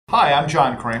Hi, I'm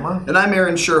John Kramer. And I'm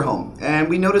Aaron Sherholm, and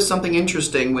we noticed something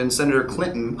interesting when Senator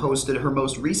Clinton posted her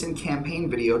most recent campaign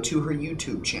video to her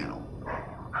YouTube channel.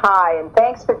 Hi, and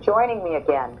thanks for joining me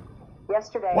again.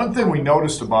 Yesterday, One thing we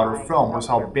noticed about her film was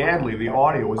how badly the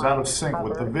audio was out of sync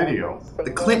with the video.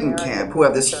 The Clinton camp, who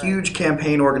have this huge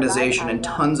campaign organization and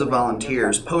tons of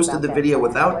volunteers, posted the video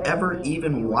without ever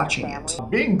even watching it.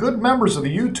 Being good members of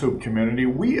the YouTube community,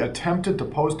 we attempted to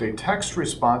post a text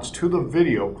response to the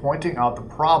video pointing out the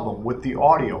problem with the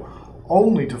audio,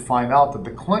 only to find out that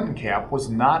the Clinton camp was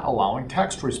not allowing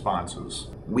text responses.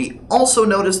 We also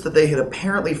noticed that they had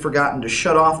apparently forgotten to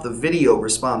shut off the video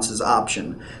responses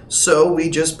option, so we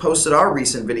just posted our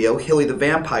recent video, Hilly the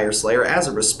Vampire Slayer, as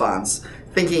a response,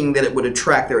 thinking that it would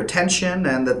attract their attention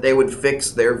and that they would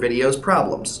fix their video's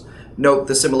problems. Note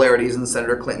the similarities in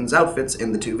Senator Clinton's outfits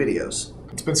in the two videos.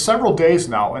 It's been several days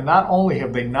now, and not only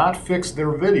have they not fixed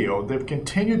their video, they've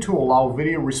continued to allow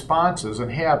video responses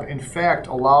and have, in fact,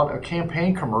 allowed a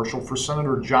campaign commercial for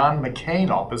Senator John McCain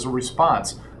up as a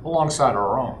response, alongside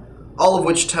our own. All of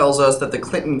which tells us that the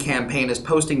Clinton campaign is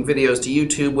posting videos to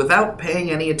YouTube without paying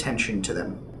any attention to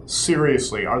them.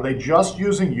 Seriously, are they just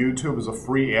using YouTube as a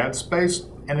free ad space?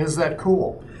 And is that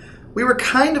cool? We were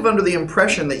kind of under the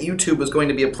impression that YouTube was going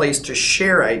to be a place to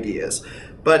share ideas,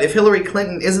 but if Hillary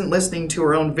Clinton isn't listening to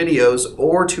her own videos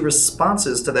or to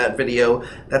responses to that video,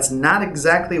 that's not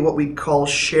exactly what we'd call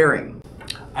sharing.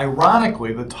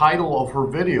 Ironically, the title of her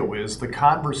video is "The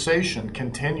Conversation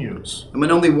Continues." And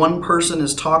when only one person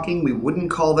is talking, we wouldn't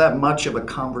call that much of a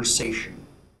conversation.